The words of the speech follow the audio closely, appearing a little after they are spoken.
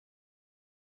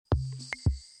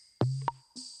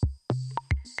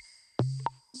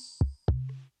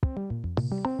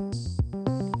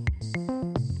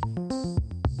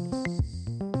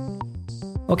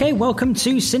Okay, welcome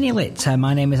to CineLit.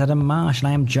 My name is Adam Marsh and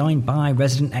I am joined by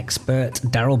resident expert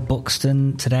Daryl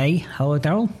Buxton today. Hello,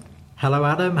 Daryl. Hello,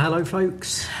 Adam. Hello,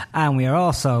 folks. And we are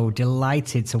also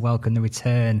delighted to welcome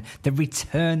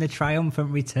the triumphant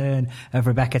return of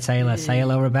Rebecca Taylor. Say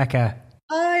hello, Rebecca.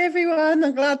 Hi, everyone.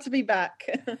 I'm glad to be back.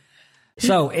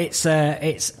 So it's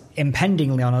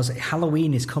impendingly on us.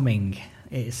 Halloween is coming.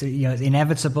 It's it's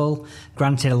inevitable.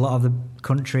 Granted, a lot of the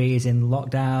country is in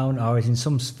lockdown or is in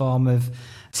some form of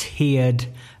tiered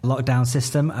lockdown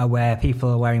system where people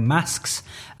are wearing masks,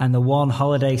 and the one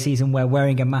holiday season where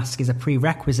wearing a mask is a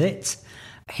prerequisite.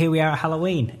 Here we are at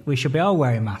Halloween. We should be all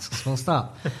wearing masks. Full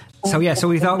stop. So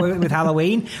we thought with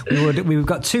Halloween we've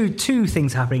got two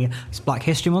things happening. It's Black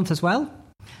History Month as well.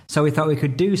 So we thought we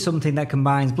could do something that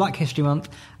combines Black History Month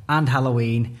and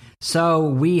Halloween. So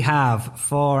we have,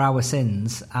 for our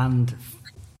sins and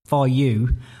for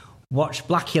you, watch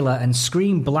Blackula and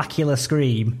Scream Blackula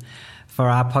Scream for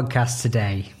our podcast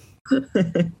today.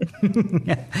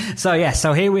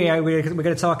 So here we are. We're going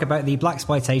to talk about the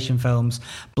blaxploitation films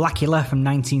Blackula from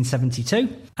 1972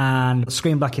 and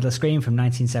Scream Blackula Scream from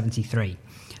 1973.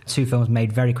 Two films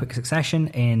made very quick succession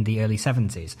in the early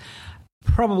 70s.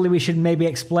 Probably we should maybe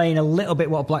explain a little bit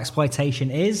what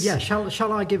blaxploitation is. Yeah,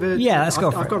 shall I give a... Yeah, let's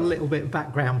go for it. I've got a little bit of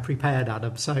background prepared,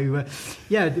 Adam. So, the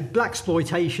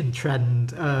blaxploitation trend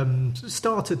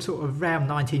started sort of around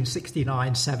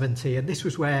 1969-70, and this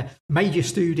was where major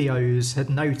studios had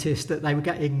noticed that they were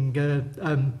getting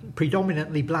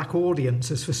predominantly black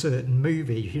audiences for certain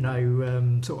movies,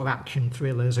 sort of action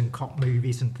thrillers and cop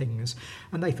movies and things.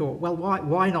 And they thought, well,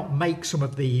 why not make some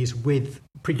of these with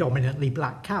predominantly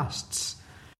black casts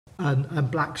and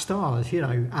black stars,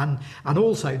 and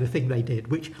also the thing they did,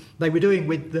 which they were doing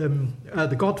with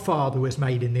The Godfather was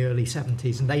made in the early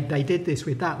 70s, and they did this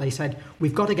with that. They said,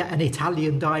 we've got to get an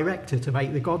Italian director to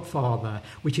make The Godfather,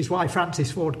 which is why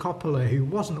Francis Ford Coppola, who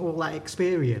wasn't all that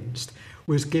experienced,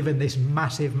 was given this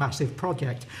massive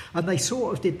project. And they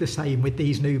sort of did the same with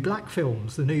these new black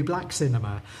films, the new black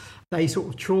cinema. They sort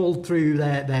of trawled through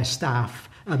their staff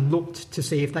and looked to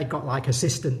see if they got like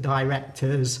assistant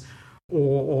directors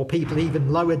or people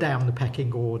even lower down the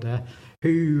pecking order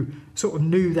who sort of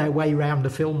knew their way around the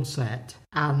film set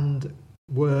and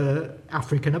were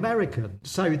African American.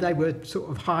 So they were sort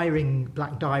of hiring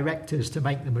black directors to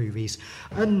make the movies.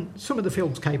 And some of the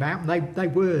films came out and they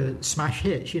were smash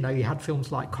hits. You had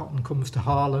films like Cotton Comes to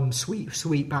Harlem,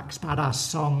 Sweetback's Badass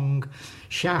Song,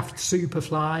 Shaft,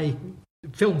 Superfly,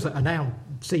 films that are now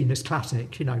seen as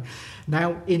classics,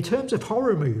 Now, in terms of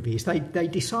horror movies, they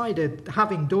decided,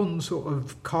 having done sort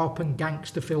of cop and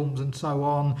gangster films and so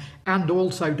on, and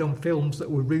also done films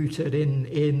that were rooted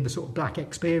in the sort of black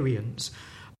experience,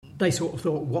 they sort of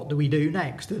thought, what do we do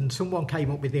next? And someone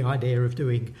came up with the idea of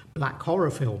doing black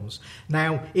horror films.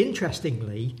 Now,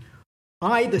 interestingly,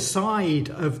 either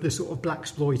side of the sort of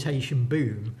blaxploitation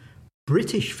boom,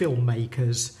 British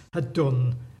filmmakers had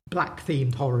done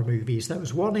black-themed horror movies. There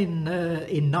was one in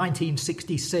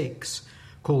 1966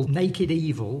 called Naked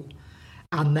Evil,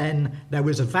 and then there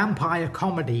was a vampire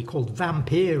comedy called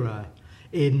Vampira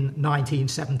in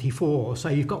 1974. So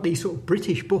you've got these sort of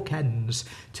British bookends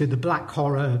to the black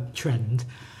horror trend.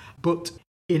 But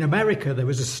in America, there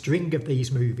was a string of these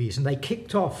movies, and they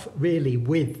kicked off really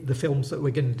with the films that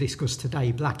we're going to discuss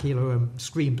today, Blackula and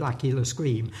Scream Blackula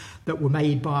Scream, that were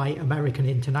made by American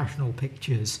International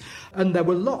Pictures. And there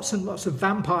were lots and lots of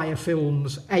vampire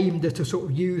films aimed at a sort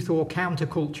of youth or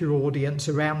counterculture audience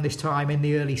around this time in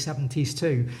the early 70s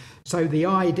too. So the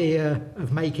idea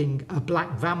of making a black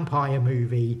vampire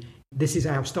movie, this is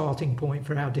our starting point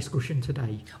for our discussion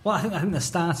today. Well, I think the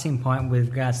starting point with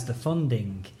regards to the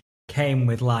funding came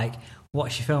with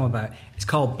what's your film about? It's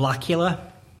called Blackula.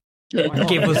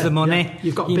 Give us the money. Yeah.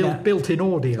 You've got built-in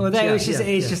audience. Well,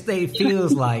 it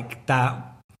feels like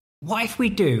that. What if we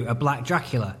do a Black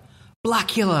Dracula?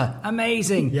 Blackula,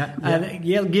 amazing. And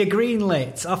you're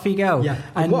greenlit. Off you go. Yeah.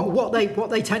 And what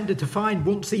they tended to find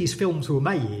once these films were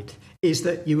made is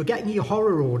that you were getting your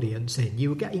horror audience in, you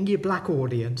were getting your black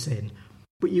audience in,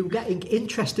 but you were getting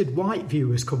interested white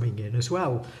viewers coming in as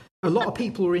well. A lot of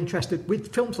people were interested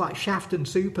with films like Shaft and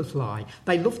Superfly.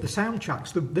 They loved the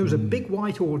soundtracks. There was a big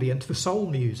white audience for soul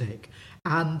music,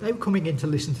 and they were coming in to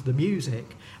listen to the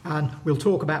music. And we'll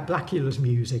talk about Blackula's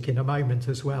music in a moment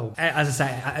as well. As I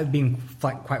say, I've been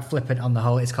quite flippant on the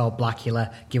whole, it's called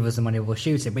Blackula, give us the money, we'll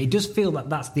shoot it. But it does feel that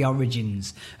that's the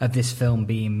origins of this film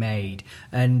being made.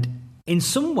 And in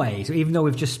some ways, even though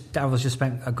I've just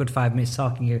spent a good 5 minutes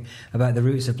talking about the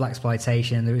roots of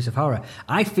blaxploitation and the roots of horror,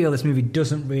 I feel this movie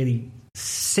doesn't really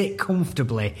sit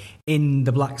comfortably in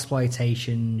the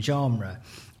blaxploitation genre.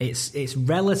 It's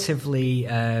relatively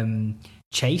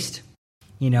chaste.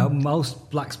 You know, most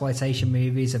blaxploitation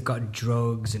movies have got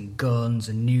drugs and guns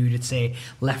and nudity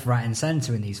left, right, and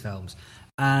centre in these films,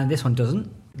 and this one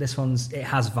doesn't. It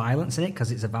has violence in it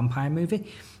because it's a vampire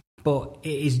movie, but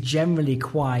it is generally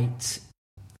quite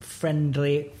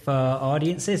friendly for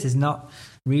audiences. There's not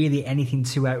really anything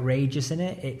too outrageous in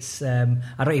it. It's I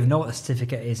don't even know what the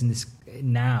certificate is in this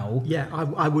now. Yeah,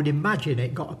 I would imagine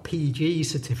it got a PG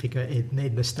certificate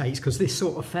in the States, because this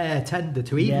sort of fare tended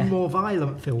to even more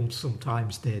violent films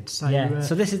sometimes did. So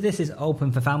so this is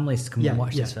open for families to come and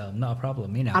watch this film, not a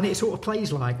problem, you know. And it sort of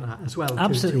plays like that as well.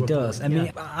 Absolutely does. Point. I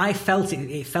mean, I felt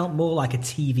it felt more like a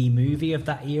TV movie of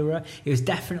that era. It was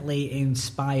definitely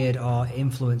inspired or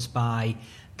influenced by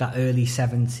that early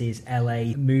 70s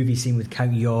LA movie scene with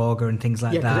Count Yorga and things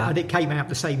like that. And it came out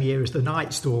the same year as The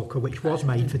Night Stalker, which was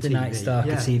made for TV. The Night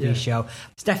Stalker TV show.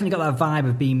 It's definitely got that vibe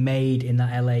of being made in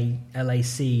that LA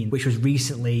scene, which was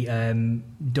recently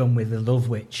done with The Love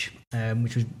Witch,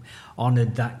 which was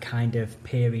honoured that kind of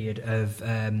period of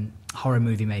horror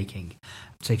movie making.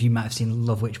 So if you might have seen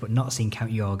Love Witch but not seen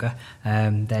Count Yorga,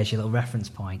 there's your little reference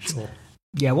point. Sure.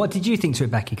 Yeah, what did you think to it,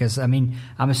 Becky? Because, I mean,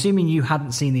 I'm assuming you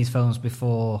hadn't seen these films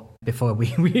before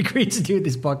we agreed to do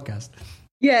this podcast.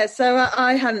 Yeah, so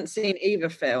I hadn't seen either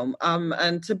film.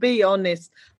 And to be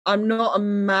honest, I'm not a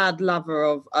mad lover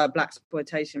of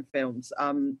blaxploitation films.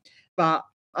 But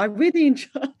I really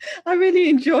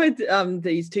enjoyed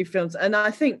these two films. And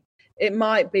I think it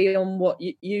might be on what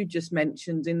you just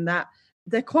mentioned, in that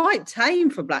they're quite tame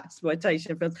for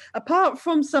blaxploitation films, apart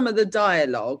from some of the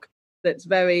dialogue that's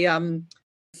very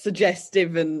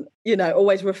suggestive and, you know,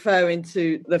 always referring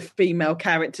to the female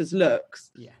character's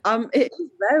looks. It is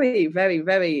very, very,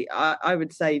 very, I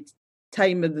would say,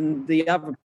 tamer than the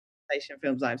other blaxploitation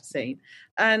films I've seen,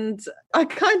 and I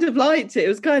kind of liked it. It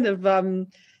was kind of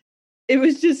it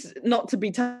was just not to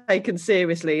be taken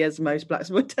seriously, as most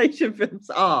blaxploitation films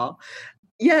are.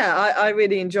 I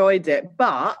really enjoyed it.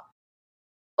 But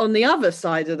on the other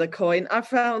side of the coin, I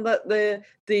found that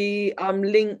the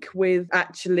link with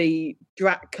actually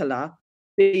Dracula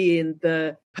being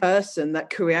the person that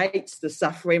creates the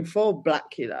suffering for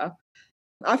Blackula,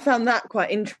 I found that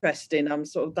quite interesting.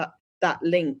 Sort of that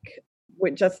link,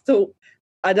 which I thought,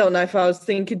 I don't know if I was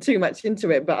thinking too much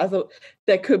into it, but I thought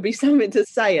there could be something to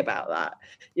say about that.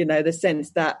 You know, the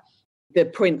sense that the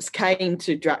prince came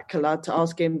to Dracula to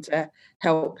ask him to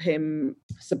help him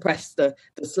suppress the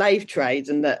slave trade,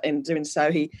 and that in doing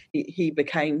so he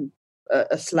became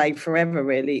a slave forever,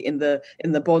 really, in the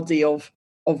body of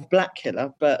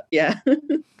Blackula. But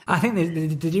I think they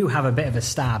do have a bit of a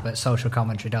stab at social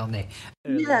commentary, don't they?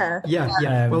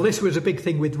 Yeah. Well, this was a big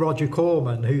thing with Roger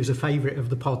Corman, who's a favourite of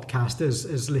the podcast,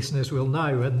 as listeners will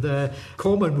know. And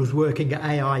Corman was working at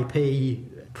AIP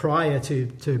prior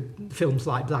to films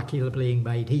like Blackula being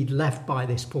made. He'd left by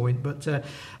this point, but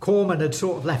Corman had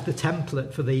sort of left the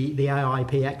template for the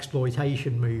AIP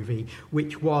exploitation movie,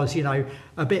 which was, you know,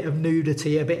 a bit of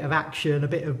nudity, a bit of action, a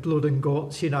bit of blood and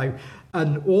guts, you know,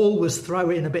 and always throw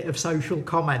in a bit of social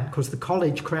comment, because the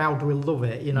college crowd will love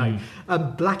it, you know.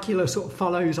 And Blackula sort of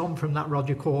follows on from that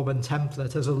Roger Corman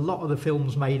template, as a lot of the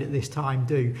films made at this time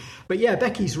do. But yeah,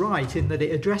 Becky's right in that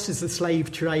it addresses the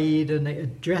slave trade and it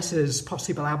addresses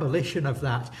possible abolition of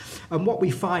that. And what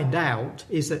we find out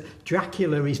is that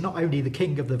Dracula is not only the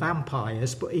king of the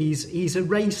vampires, but he's a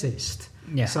racist.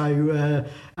 Yeah. So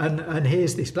and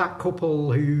here's this black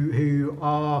couple who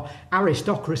are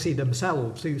aristocracy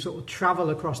themselves, who sort of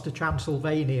travel across to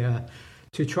Transylvania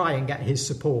to try and get his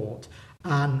support.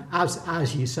 And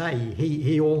as you say,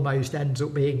 he almost ends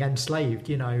up being enslaved,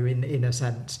 you know, in a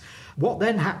sense. What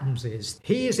then happens is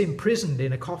he is imprisoned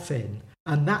in a coffin,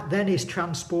 and that then is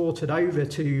transported over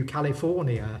to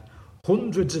California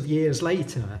hundreds of years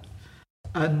later,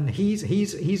 and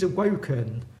he's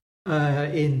awoken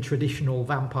in traditional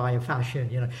vampire fashion,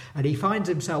 you know, and he finds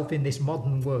himself in this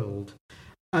modern world,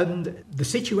 and the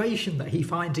situation that he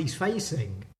finds he's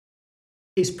facing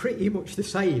is pretty much the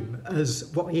same as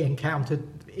what he encountered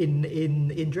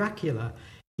in Dracula.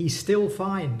 He still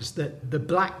finds that the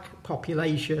black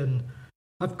population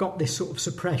have got this sort of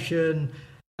suppression,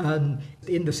 and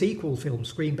in the sequel film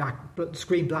Scream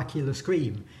Blackula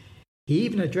Scream, he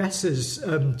even addresses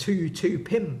two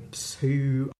pimps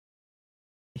who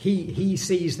he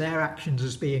sees their actions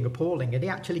as being appalling, and he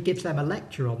actually gives them a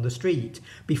lecture on the street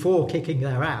before kicking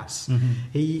their ass.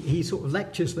 He sort of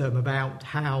lectures them about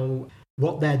how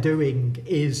what they're doing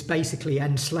is basically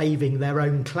enslaving their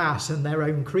own class and their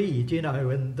own creed, you know,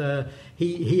 and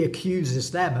he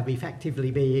accuses them of effectively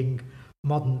being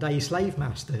modern day slave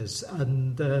masters,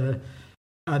 and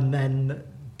then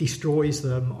destroys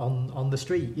them on the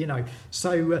street, you know.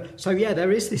 So yeah,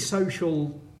 there is this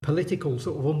social, political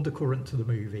sort of undercurrent to the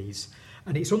movies,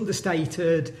 and it's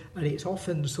understated, and it's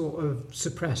often sort of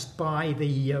suppressed by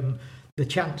the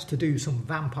chance to do some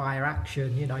vampire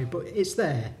action, you know, but it's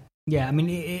there. Yeah, I mean,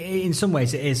 in some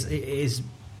ways, it is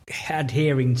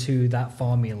adhering to that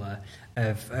formula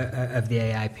of the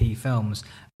AIP films,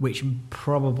 which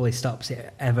probably stops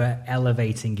it ever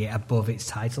elevating it above its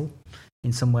title.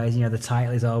 In some ways, you know, the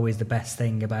title is always the best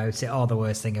thing about it or the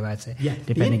worst thing about it,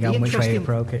 depending on which way you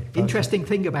approach it. Interesting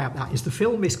thing about that is the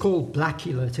film is called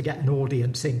Blackula to get an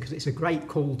audience in because it's a great,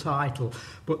 cool title,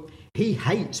 but he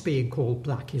hates being called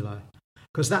Blackula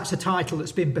because that's a title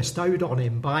that's been bestowed on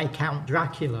him by Count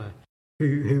Dracula,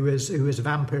 who has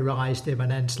vampirized him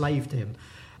and enslaved him.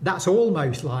 That's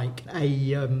almost like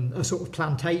a sort of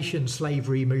plantation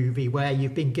slavery movie where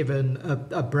you've been given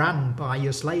a brand by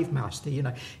your slave master. You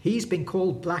know, he's been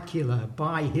called Blackula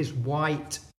by his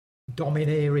white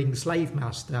domineering slave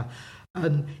master,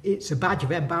 and it's a badge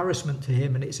of embarrassment to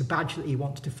him, and it's a badge that he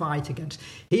wants to fight against.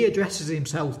 He addresses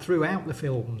himself throughout the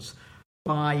films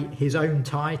by his own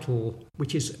title,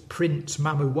 which is Prince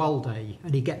Mamuwalde,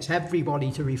 and he gets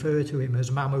everybody to refer to him as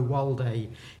Mamuwalde,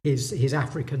 his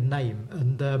African name.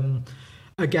 And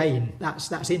again,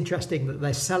 that's interesting that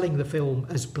they're selling the film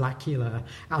as Blackula,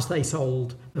 as they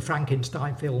sold the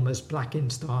Frankenstein film as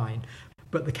Blackenstein.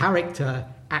 But the character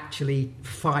actually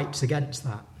fights against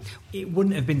that. It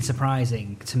wouldn't have been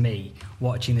surprising to me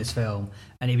watching this film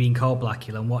and it being called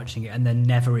Blackula and watching it and then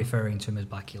never referring to him as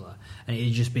Blackula and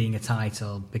it just being a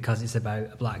title because it's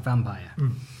about a black vampire.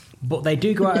 But they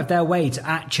do go out of their way to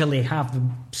actually have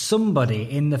somebody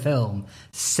in the film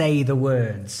say the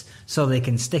words so they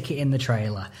can stick it in the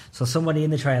trailer. So somebody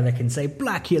in the trailer can say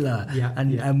Blackula,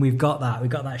 and we've got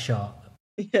that shot.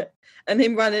 Yeah, and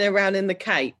him running around in the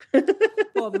cape.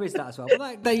 Well, there is that as well.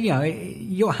 But you know,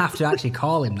 you don't have to actually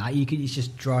call him that. He's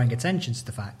just drawing attention to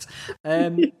the fact.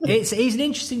 He's an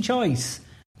interesting choice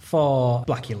for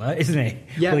Blackula, isn't he?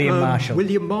 Yeah, William Marshall.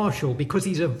 William Marshall, because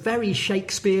he's a very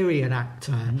Shakespearean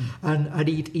actor, and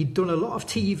he'd done a lot of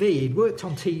TV. He'd worked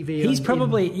on TV. He's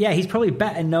probably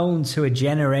better known to a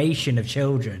generation of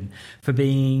children for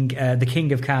being the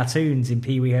king of cartoons in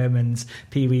Pee Wee Herman's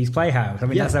Pee Wee's Playhouse. I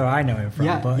mean, that's how I know him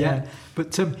from.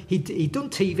 But he'd done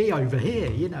TV over here.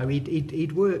 You know,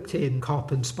 he'd worked in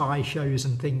cop and spy shows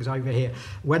and things over here.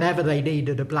 Whenever they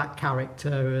needed a black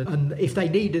character, and if they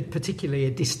needed particularly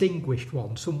a distinguished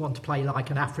one, someone to play like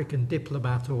an African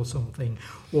diplomat or something,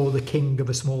 or the king of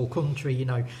a small country, you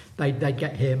know, they'd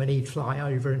get him and he'd fly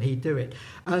over and he'd do it.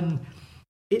 And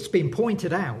it's been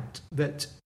pointed out that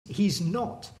he's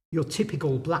not your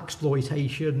typical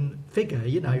blaxploitation figure.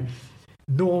 You know,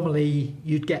 normally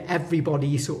you'd get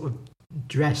everybody sort of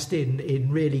dressed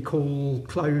in really cool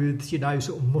clothes, you know,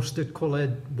 sort of mustard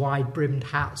coloured wide brimmed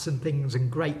hats and things and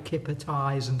great kipper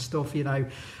ties and stuff, you know,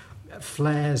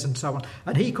 flares and so on.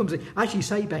 And he comes in, as you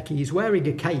say, Becky, he's wearing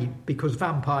a cape because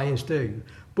vampires do,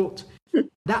 but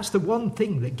that's the one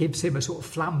thing that gives him a sort of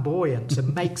flamboyance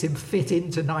and makes him fit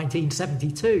into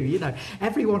 1972. You know,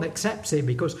 everyone accepts him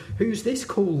because who's this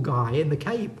cool guy in the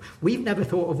cape? We've never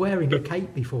thought of wearing a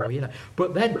cape before, you know.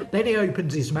 But then he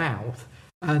opens his mouth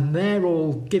and they're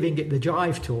all giving it the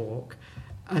jive talk,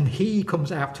 and he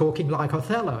comes out talking like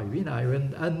Othello, you know,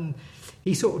 and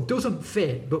he sort of doesn't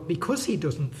fit, but because he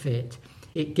doesn't fit,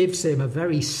 it gives him a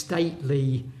very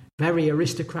stately, very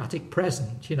aristocratic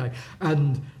presence, you know,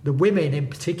 and the women in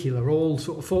particular all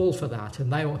sort of fall for that,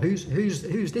 and they all, who's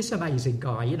this amazing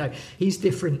guy, you know, he's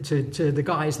different to the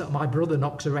guys that my brother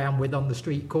knocks around with on the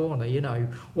street corner, you know,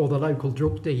 or the local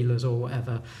drug dealers or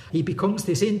whatever. He becomes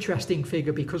this interesting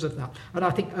figure because of that. And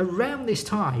I think around this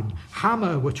time,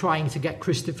 Hammer were trying to get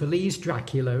Christopher Lee's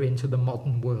Dracula into the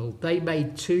modern world. They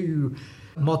made two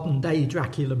modern-day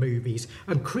Dracula movies,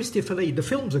 and Christopher Lee, the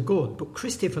films are good, but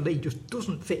Christopher Lee just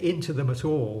doesn't fit into them at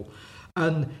all,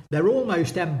 and they're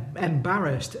almost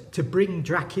embarrassed to bring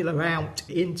Dracula out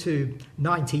into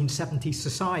 1970s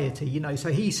society, you know,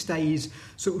 so he stays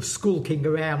sort of skulking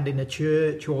around in a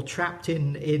church or trapped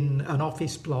in an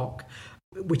office block,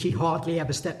 which he hardly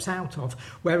ever steps out of,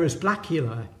 whereas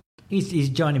Blackula, He's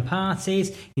joining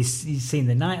parties, he's seen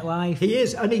the nightlife. He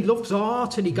is, and he loves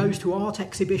art, and he goes to art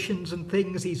exhibitions and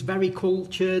things. He's very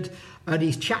cultured, and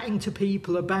he's chatting to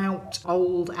people about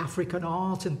old African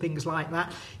art and things like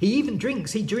that. He even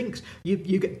drinks. He drinks. You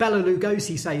get Bela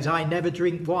Lugosi says, "I never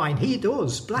drink wine." He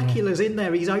does. Blackula's in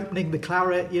there. He's opening the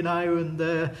claret, and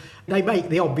they make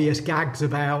the obvious gags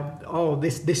about, oh,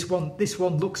 this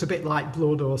one looks a bit like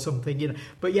blood or something,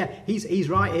 But yeah, he's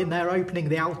right in there opening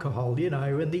the alcohol,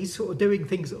 and he's sort of doing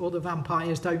things that other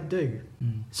vampires don't do.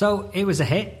 So it was a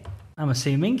hit, I'm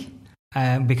assuming,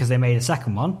 because they made a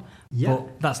second one. Yeah.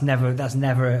 But that's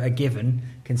never a given,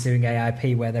 considering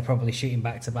AIP, where they're probably shooting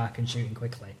back to back and shooting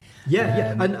quickly.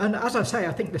 Yeah. And as I say,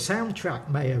 I think the soundtrack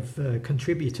may have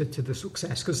contributed to the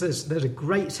success, because there's a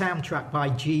great soundtrack by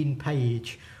Gene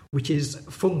Page, which is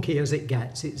funky as it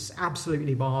gets. It's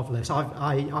absolutely marvellous.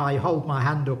 I hold my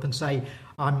hand up and say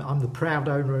I'm the proud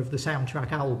owner of the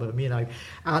soundtrack album,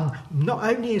 And not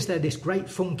only is there this great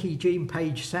funky Gene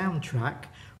Page soundtrack,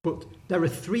 but there are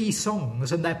 3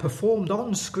 songs, and they're performed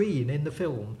on screen in the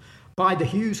film by the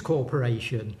Hughes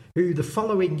Corporation, who the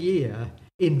following year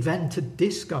invented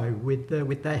disco with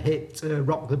their hit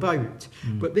Rock the Boat.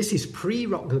 But this is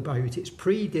pre-Rock the Boat, it's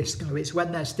pre-disco, it's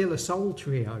when they're still a soul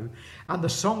trio, and the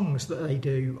songs that they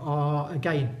do are,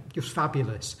 again, just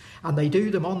fabulous. And they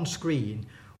do them on screen,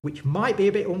 which might be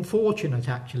a bit unfortunate,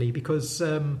 actually, because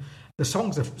the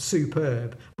songs are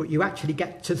superb, but you actually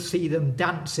get to see them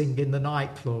dancing in the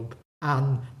nightclub,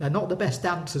 and they're not the best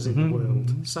dancers in the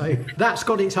world. So that's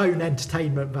got its own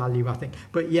entertainment value, I think.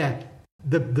 But yeah,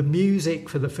 the music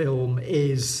for the film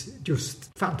is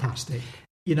just fantastic.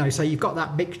 So you've got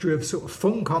that mixture of sort of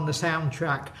funk on the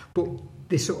soundtrack, but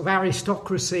this sort of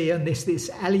aristocracy and this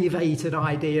elevated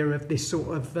idea of this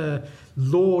sort of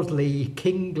lordly,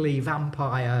 kingly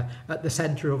vampire at the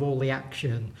centre of all the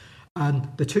action. And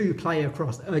the two play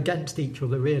against each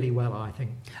other really well, I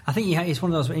think. I think it's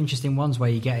one of those interesting ones where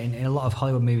you get in a lot of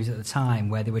Hollywood movies at the time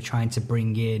where they were trying to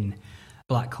bring in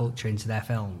black culture into their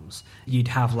films. You'd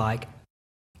have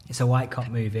it's a white cop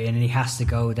movie and he has to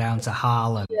go down to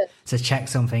Harlem to check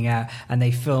something out, and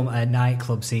they film a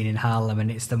nightclub scene in Harlem, and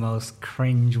it's the most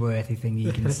cringe-worthy thing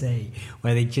you can see,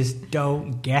 where they just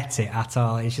don't get it at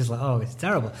all. It's just it's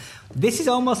terrible. This is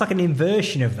almost like an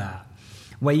inversion of that,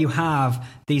 where you have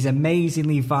these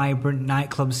amazingly vibrant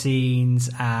nightclub scenes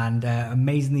and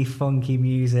amazingly funky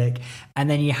music, and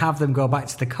then you have them go back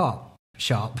to the cop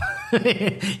shop.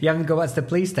 You have them go back to the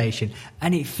police station,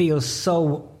 and it feels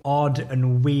so odd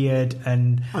and weird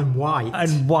and white,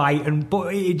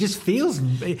 but it just feels,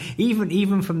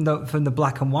 even from the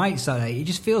black and white side, it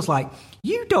just feels like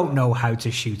you don't know how to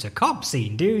shoot a cop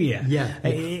scene, do you?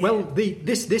 Yeah. Well,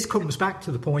 this comes back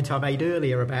to the point I made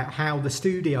earlier about how the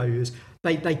studios,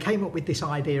 They came up with this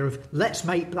idea of let's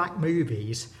make black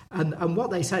movies, and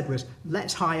what they said was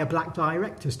let's hire black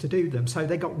directors to do them. So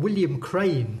they got William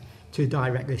Crane to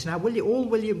direct this. Now, all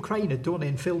William Crane had done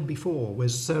in film before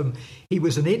was he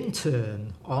was an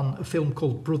intern on a film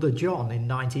called Brother John in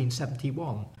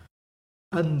 1971.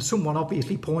 And someone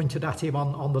obviously pointed at him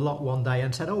on the lot one day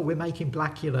and said, "Oh, we're making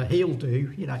Blackula. He'll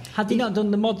do." Had he not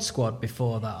done the Mod Squad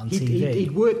before that on TV?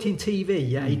 He'd worked in TV.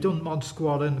 Yeah, he'd done Mod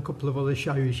Squad and a couple of other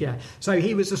shows. Yeah, so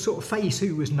he was a sort of face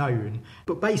who was known,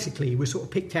 but basically he was sort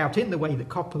of picked out in the way that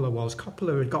Coppola was.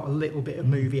 Coppola had got a little bit of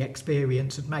movie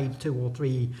experience, had made 2 or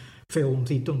 3 films.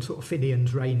 He'd done sort of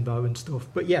Finian's Rainbow and stuff.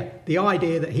 But yeah, the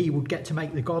idea that he would get to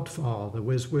make The Godfather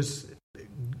was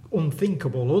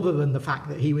unthinkable, other than the fact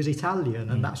that he was Italian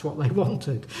and that's what they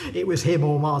wanted. It was him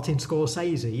or Martin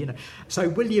Scorsese, So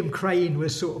William Crane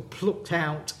was sort of plucked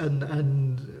out and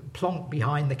plonked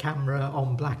behind the camera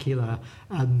on Blackula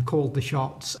and called the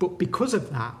shots. But because of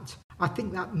that, I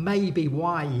think that may be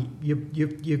why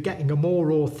you're getting a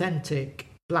more authentic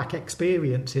black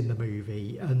experience in the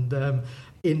movie. And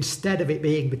instead of it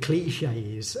being the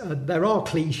cliches, there are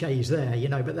cliches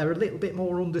there, but they're a little bit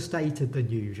more understated than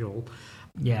usual.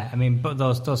 Yeah, I mean, but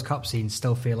those cop scenes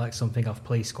still feel like something off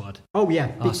Police Squad. Oh,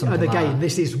 yeah. And again,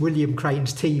 this is William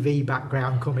Crane's TV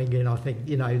background coming in, I think.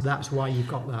 That's why you've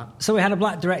got that. So we had a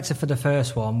black director for the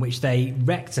first one, which they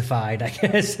rectified, I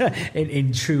guess,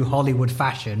 in true Hollywood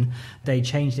fashion. They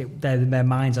changed their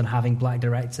minds on having black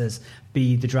directors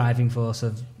be the driving force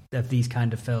of these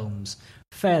kind of films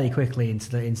fairly quickly into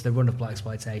the run of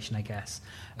blaxploitation, I guess.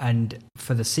 And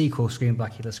for the sequel, Scream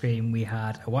Blackula Scream, we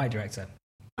had a white director.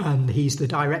 And he's the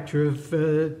director of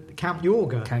Count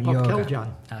Yorga, Bob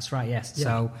Kelejan. That's right, yes. Yeah.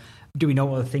 So do we know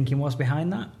what the thinking was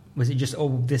behind that? Was it just,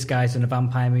 this guy's done a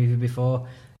vampire movie before,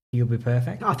 he'll be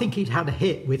perfect. I think he'd had a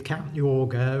hit with Count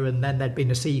Yorga, and then there'd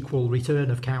been a sequel, Return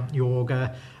of Count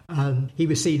Yorga, and he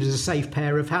was seen as a safe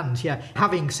pair of hands. Yeah,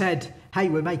 having said, hey,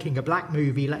 we're making a black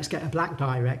movie, let's get a black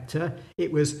director,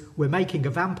 it was, we're making a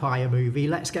vampire movie,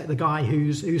 let's get the guy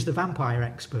who's the vampire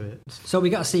expert. So we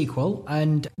got a sequel,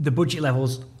 and the budget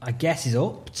levels, I guess, is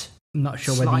upped. I'm not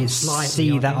sure whether you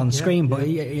see that on screen, but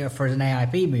for an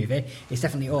AIP movie, it's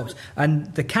definitely upped.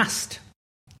 And the cast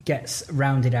gets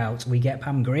rounded out. We get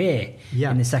Pam Grier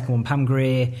in the second one. Pam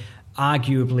Grier,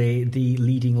 arguably the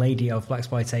leading lady of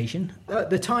blaxploitation. At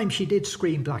the time she did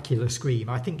Scream, Blackula Scream,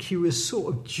 I think she was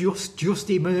sort of just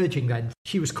emerging then.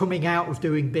 She was coming out of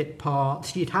doing bit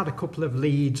parts. She'd had a couple of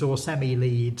leads or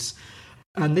semi-leads.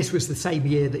 And this was the same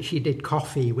year that she did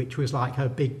Coffee, which was like her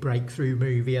big breakthrough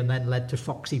movie, and then led to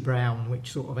Foxy Brown,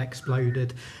 which sort of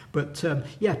exploded. But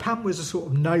Pam was a sort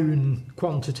of known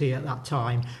quantity at that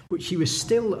time, but she was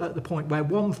still at the point where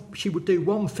she would do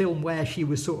one film where she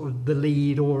was sort of the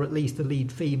lead, or at least the lead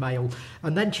female,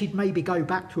 and then she'd maybe go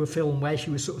back to a film where she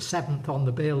was sort of seventh on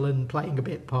the bill and playing a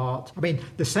bit part. I mean,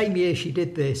 the same year she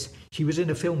did this, she was in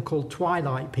a film called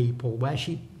Twilight People, where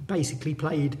she basically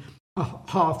played a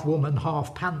half woman,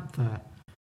 half panther.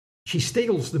 She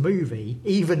steals the movie,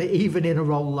 even in a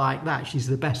role like that. She's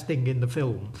the best thing in the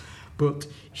film, but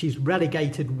she's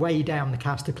relegated way down the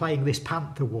cast to playing this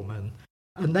panther woman.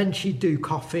 And then she'd do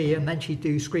Coffee, and then she'd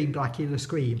do Scream, Blackula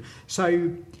Scream.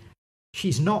 So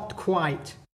she's not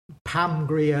quite Pam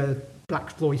Grier,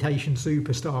 blaxploitation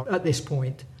superstar at this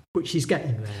point, but she's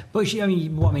getting there. But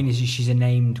what I mean is she's a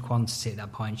named quantity at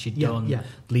that point. She'd done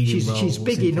leading roles. She's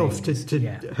big enough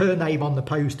her name on the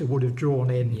poster would have drawn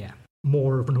in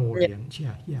more of an audience.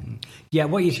 Yeah.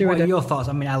 What are your thoughts?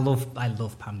 I mean, I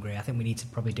love Pam Grier. I think we need to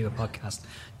probably do a podcast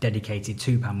dedicated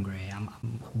to Pam Grier.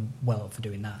 I'm well up for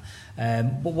doing that.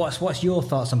 But what's your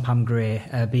thoughts on Pam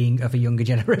Grier being of a younger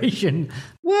generation?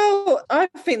 Well, I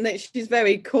think that she's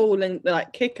very cool and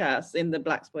like kick-ass in the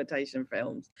blaxploitation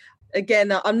films.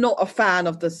 Again, I'm not a fan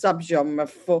of the subgenre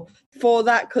for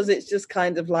that, because it's just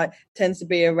kind of like tends to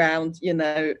be around,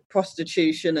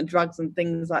 prostitution and drugs and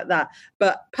things like that.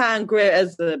 But Pam Grier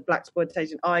as the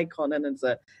blaxploitation icon and as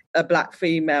a black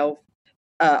female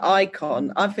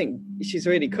icon, I think she's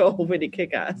really cool, really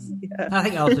kick-ass. Yeah. I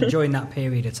think also during that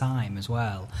period of time as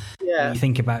well. Yeah. You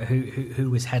think about who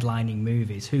was headlining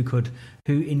movies, who in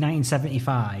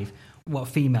 1975, what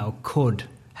female could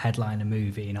headline a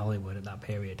movie in Hollywood at that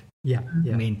period. Yeah.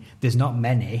 I mean, there's not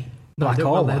many. Black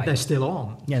or white. They're still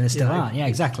on. Yeah, they still are. Yeah,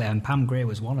 exactly. And Pam Grier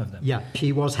was one of them. Yeah,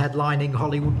 she was headlining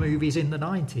Hollywood movies in the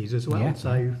 90s as well. Yeah.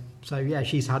 So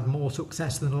she's had more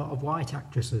success than a lot of white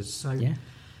actresses. So yeah.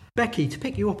 Becky, to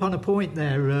pick you up on a point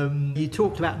there, you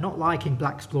talked about not liking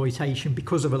blaxploitation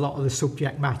because of a lot of the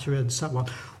subject matter and so on.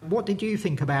 What did you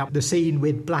think about the scene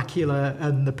with Blackula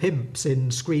and the pimps in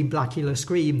Scream, Blackula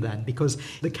Scream then? Because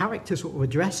the character sort of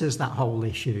addresses that whole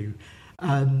issue.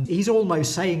 And he's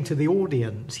almost saying to the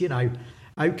audience,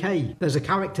 okay, there's a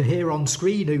character here on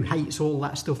screen who hates all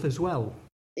that stuff as well.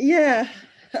 Yeah,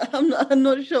 I'm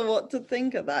not sure what to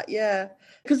think of that, yeah.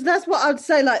 Because that's what I'd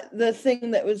say, like, the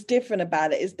thing that was different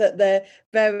about it is that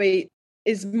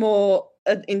is more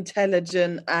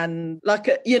intelligent and like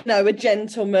a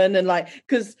gentleman, and like,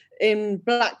 because in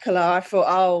Blackula I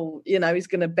thought, he's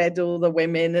going to bed all the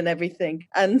women and everything.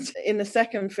 And in the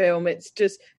second film, it's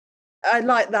just, I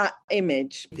like that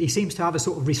image. He seems to have a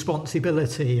sort of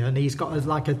responsibility, and he's got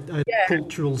a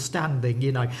cultural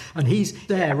standing, and he's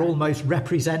there almost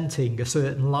representing a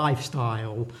certain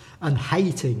lifestyle and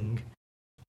hating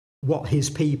what his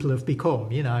people have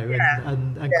become,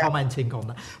 and commenting on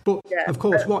that. But of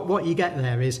course, what you get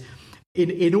there is,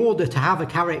 in order to have a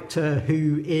character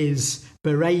who is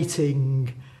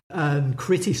berating and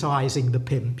criticising the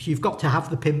pimps, you've got to have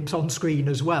the pimps on screen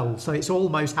as well. So it's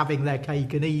almost having their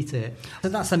cake and eat it. So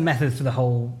that's a method for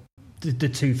the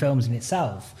two films in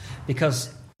itself,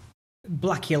 because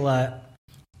Blackula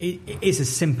is a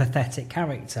sympathetic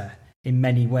character in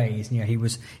many ways. He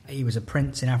was a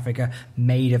prince in Africa,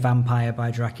 made a vampire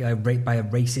by Dracula, raped by a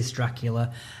racist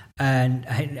Dracula,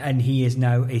 and he is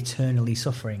now eternally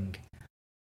suffering.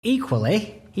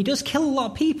 Equally, he does kill a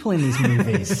lot of people in these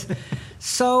movies.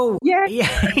 So what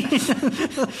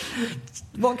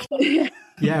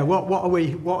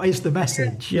is the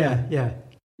message? Yeah,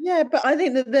 but I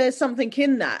think that there's something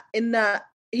in that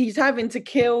he's having to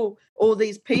kill all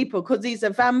these people because he's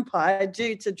a vampire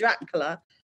due to Dracula,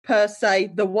 per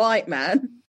se, the white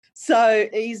man. So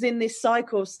he's in this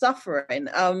cycle of suffering.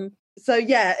 So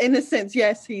yeah, in a sense,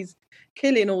 yes, he's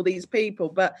killing all these people,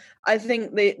 but I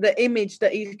think the image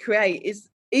that he creates is,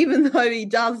 even though he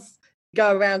does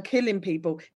go around killing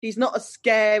people. He's not a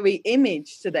scary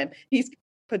image to them. He's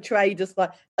portrayed as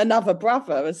like another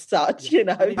brother as such, you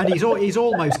know. And he's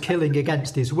almost killing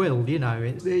against his will, you know.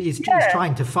 He's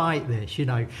trying to fight this, you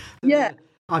know. Yeah.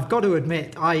 I've got to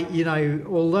admit,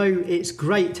 although it's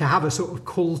great to have a sort of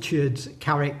cultured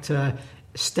character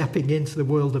stepping into the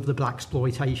world of the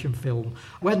blaxploitation film,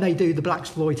 when they do the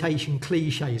blaxploitation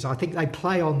cliches, I think they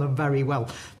play on them very well.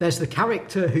 There's the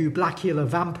character who Blackula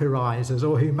vampirizes,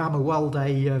 or who Mama Walde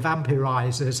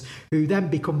vampirizes, who then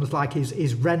becomes like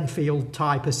his Renfield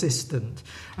type assistant.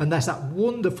 And there's that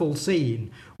wonderful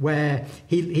scene where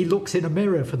he looks in a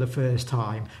mirror for the first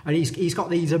time, and he's got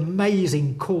these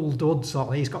amazing cool duds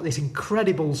on. He's got this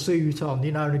incredible suit on,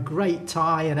 you know, and a great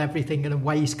tie and everything, and a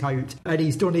waistcoat, and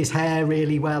he's done his hair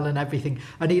really well and everything.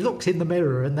 And he looks in the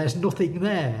mirror and there's nothing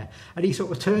there, and he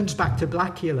sort of turns back to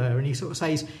Blackula and he sort of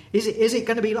says, "Is it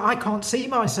going to be like, I can't see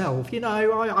myself? You know,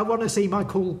 I want to see my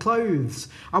cool clothes.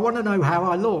 I want to know how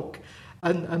I look."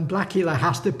 And Blackula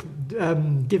has to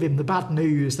give him the bad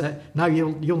news that no,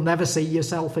 you'll never see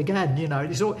yourself again. You know,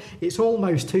 it's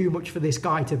almost too much for this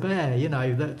guy to bear. You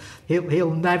know, that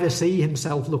he'll never see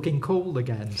himself looking cool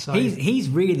again. So he's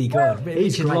really good.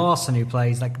 He's Richard great. Lawson, who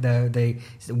plays like the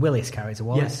Willis character.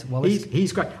 Wallace. Yeah, Wallace.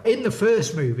 he's great. In the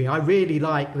first movie, I really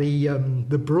like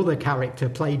the brother character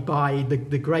played by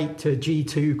the great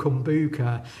G2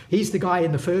 Kumbuka. He's the guy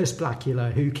in the first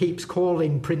Blackula who keeps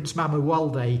calling Prince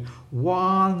Mamuwalde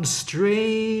one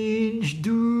strange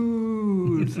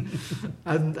dude.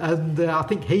 and I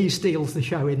think he steals the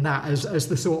show in that as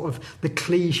the sort of the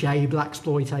cliche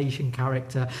blaxploitation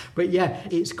character. But yeah,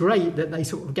 it's great that they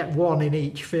sort of get one in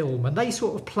each film, and they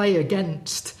sort of play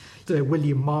against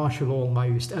William Marshall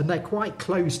almost, and they're quite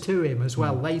close to him as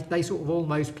well. They sort of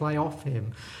almost play off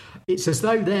him. It's as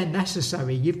though they're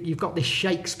necessary. You've got this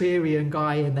Shakespearean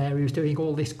guy in there who's doing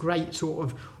all this great sort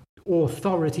of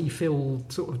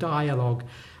authority-filled sort of dialogue,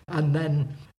 and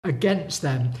then against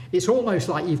them, it's almost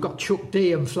like you've got Chuck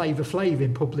D and Flavor Flav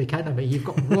in Public Enemy. You've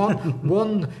got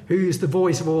one who's the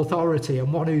voice of authority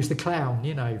and one who's the clown,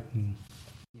 you know.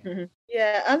 Mm-hmm.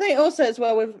 Yeah, I think also as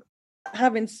well, with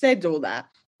having said all that,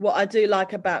 what I do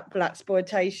like about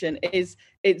blaxploitation is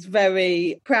it's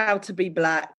very proud to be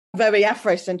black, very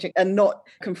Afrocentric, and not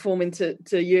conforming to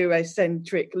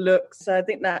Eurocentric looks. So I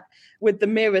think that with the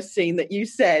mirror scene that you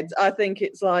said, I think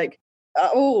it's like,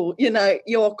 oh, you know,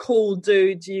 you're a cool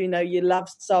dude, you know, you love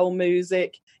soul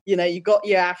music, you know, you got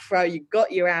your afro, you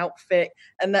got your outfit,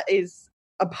 and that is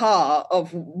a part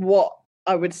of what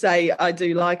I would say I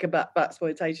do like about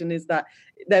blaxploitation, is that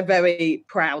they're very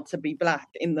proud to be black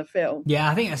in the film. Yeah,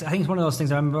 I think it's one of those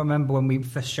things. I remember when we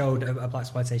first showed a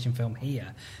blaxploitation film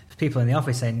here, people in the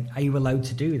office saying, "Are you allowed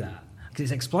to do that?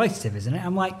 Because it's exploitative, isn't it?"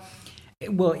 I'm like,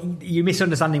 well, you're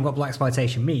misunderstanding what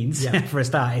blaxploitation means. Yeah. For a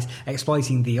start, is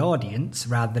exploiting the audience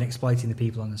rather than exploiting the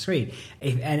people on the screen.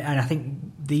 And I think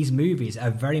these movies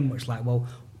are very much like, well,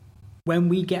 when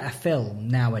we get a film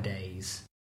nowadays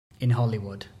in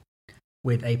Hollywood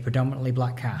with a predominantly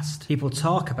black cast, people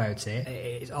talk about it.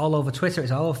 It's all over Twitter.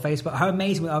 It's all over Facebook. How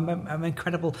amazing, how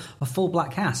incredible a full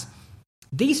black cast.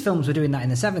 These films were doing that in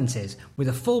the 70s with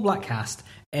a full black cast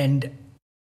and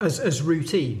as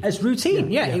routine. As routine,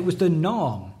 yeah. It was the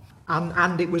norm.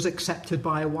 And it was accepted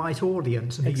by a white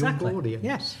audience and a young audience.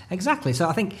 Yes, exactly. So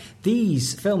I think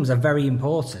these films are very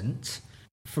important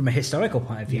from a historical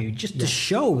point of view, to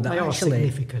show that they actually are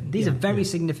significant. These are very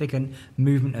significant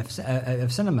movement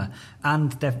of cinema,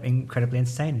 and they're incredibly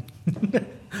entertaining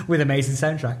with amazing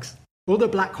soundtracks. Other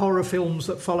black horror films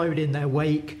that followed in their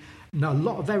wake, a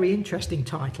lot of very interesting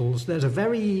titles. There's a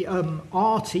very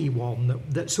arty one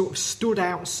that sort of stood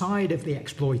outside of the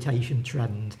exploitation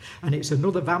trend, and it's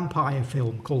another vampire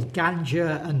film called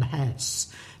Ganja and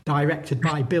Hess, directed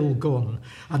by Bill Gunn,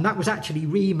 and that was actually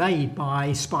remade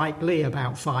by Spike Lee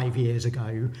about 5 years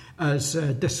ago as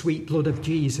The Sweet Blood of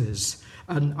Jesus.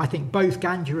 And I think both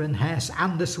Ganja and Hess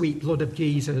and The Sweet Blood of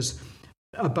Jesus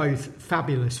are both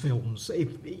fabulous films.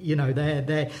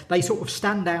 They sort of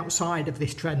stand outside of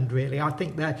this trend, really. I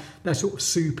think they're sort of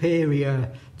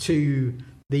superior to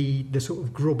the sort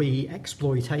of grubby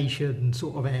exploitation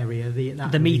sort of area,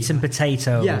 the meat and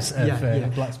potatoes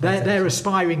blaxploitation. They're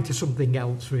aspiring to something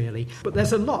else, really. But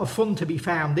there's a lot of fun to be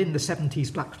found in the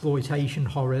 70s blaxploitation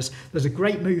horrors. There's a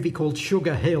great movie called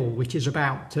Sugar Hill, which is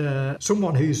about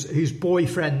someone whose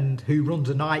boyfriend who runs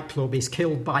a nightclub is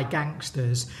killed by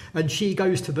gangsters, and she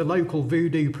goes to the local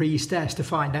voodoo priestess to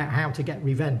find out how to get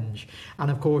revenge.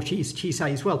 And of course she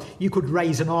says, well, you could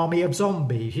raise an army of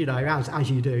zombies, you know,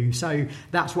 as you do. So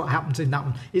that's what happens in that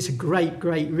one. It's a great,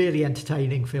 really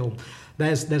entertaining film.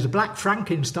 There's a Black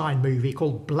Frankenstein movie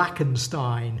called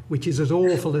Blackenstein, which is as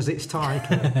awful as its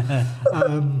title.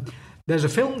 There's a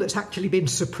film that's actually been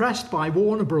suppressed by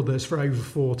Warner Brothers for over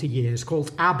 40 years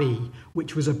called Abby,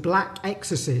 which was a black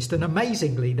exorcist. And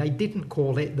amazingly, they didn't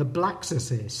call it The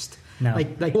Blaxorcist. No.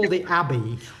 They called it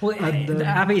Abby. Well,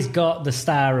 Abby's got the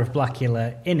star of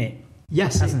Blackula in it.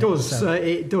 Yes, it does. So.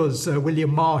 It does.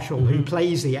 William Marshall, who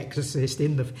plays the exorcist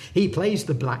he plays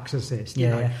the Blaxorcist. You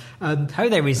know? And how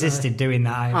they resisted doing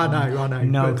that, I know.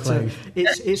 No but, clue.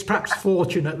 It's perhaps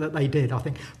fortunate that they did, I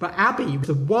think. But Abby was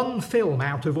the one film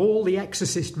out of all the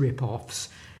Exorcist rip-offs.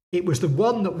 It was the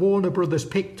one that Warner Brothers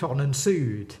picked on and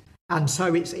sued. And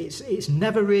so it's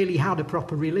never really had a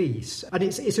proper release. And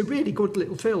it's a really good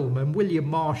little film. And William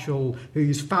Marshall,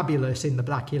 who's fabulous in the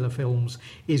Blackula films,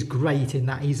 is great in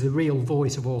that. He's the real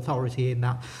voice of authority in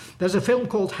that. There's a film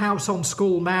called House on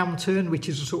Skull Mountain, which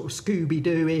is a sort of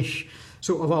Scooby-Doo-ish,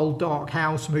 sort of old dark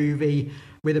house movie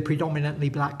with a predominantly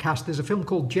black cast. There's a film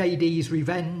called JD's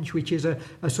Revenge, which is a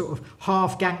sort of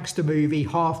half gangster movie,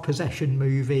 half possession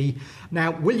movie.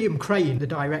 Now, William Crane, the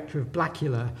director of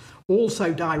Blackula,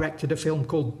 also directed a film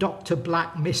called Dr.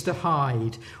 Black, Mr.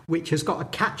 Hyde, which has got a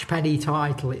catchpenny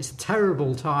title. It's a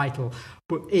terrible title,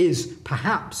 but is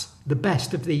perhaps the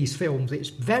best of these films. It's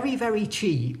very, very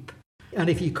cheap. And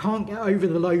if you can't get over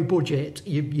the low budget,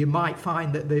 you might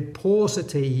find that the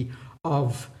paucity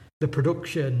of the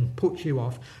production puts you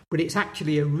off, but it's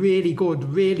actually a really good,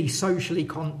 really socially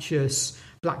conscious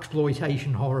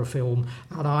blaxploitation horror film,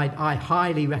 and I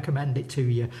highly recommend it to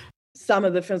you. Some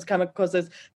of the films come across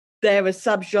as they're a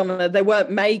subgenre. They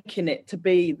weren't making it to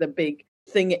be the big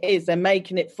thing it is. They're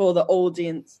making it for the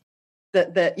audience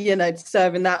that you know,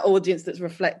 serving that audience that's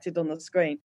reflected on the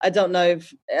screen. I don't know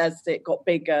if as it got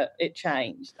bigger, it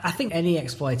changed. I think any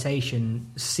exploitation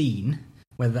scene,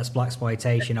 whether that's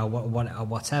blaxploitation or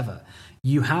whatever,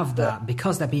 you have that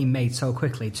because they're being made so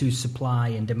quickly to supply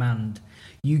and demand.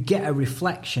 You get a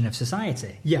reflection of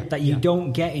society that you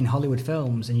don't get in Hollywood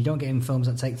films, and you don't get in films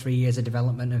that take 3 years of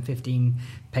development and 15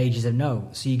 pages of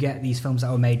notes. So you get these films that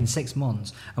were made in 6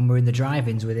 months and were in the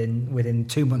drive-ins within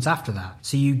 2 months after that.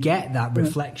 So you get that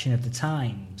reflection of the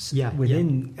times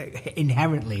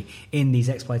inherently in these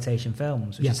exploitation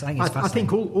films, which is, I think is fascinating. I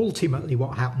think ultimately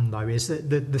what happened though is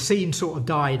that the scene sort of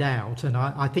died out, and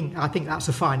I think that's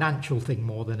a financial thing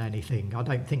more than anything. I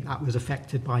don't think that was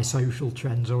affected by social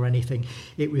trends or anything.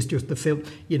 It was just the film,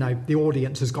 you know, the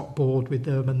audience has got bored with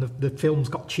them, and the films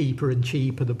got cheaper and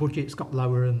cheaper, the budgets got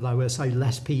lower and lower, so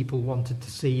less people wanted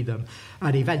to see them,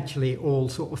 and eventually it all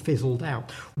sort of fizzled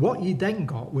out. What you then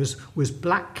got was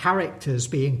black characters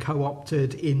being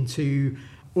co-opted into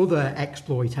other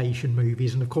exploitation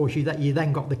movies, and of course you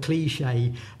then got the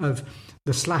cliche of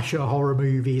the slasher horror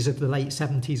movies of the late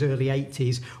 70s, early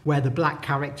 80s, where the black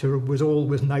character was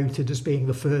always noted as being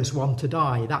the first one to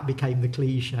die. That became the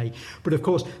cliche. But of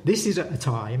course, this is at a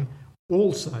time,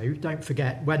 also, don't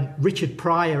forget, when Richard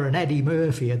Pryor and Eddie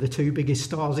Murphy are the two biggest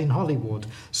stars in Hollywood.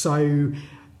 So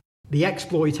the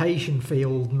exploitation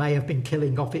field may have been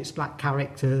killing off its black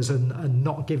characters and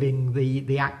not giving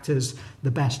the actors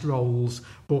the best roles,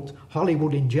 but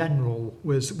Hollywood in general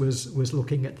was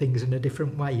looking at things in a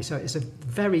different way. So it's a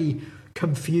very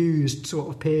confused sort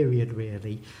of period,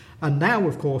 really. And now,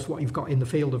 of course, what you've got in the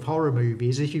field of horror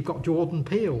movies is you've got Jordan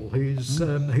Peele,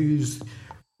 who's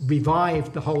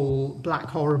revived the whole black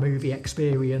horror movie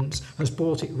experience, has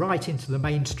brought it right into the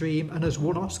mainstream, and has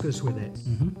won Oscars with it.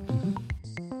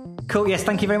 Cool. Yes,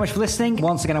 thank you very much for listening.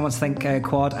 Once again, I want to thank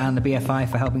Quad and the BFI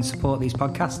for helping support these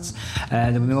podcasts.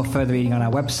 There will be more further reading on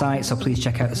our website, so please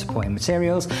check out the supporting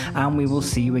materials, and we will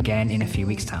see you again in a few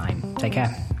weeks' time. Take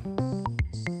care.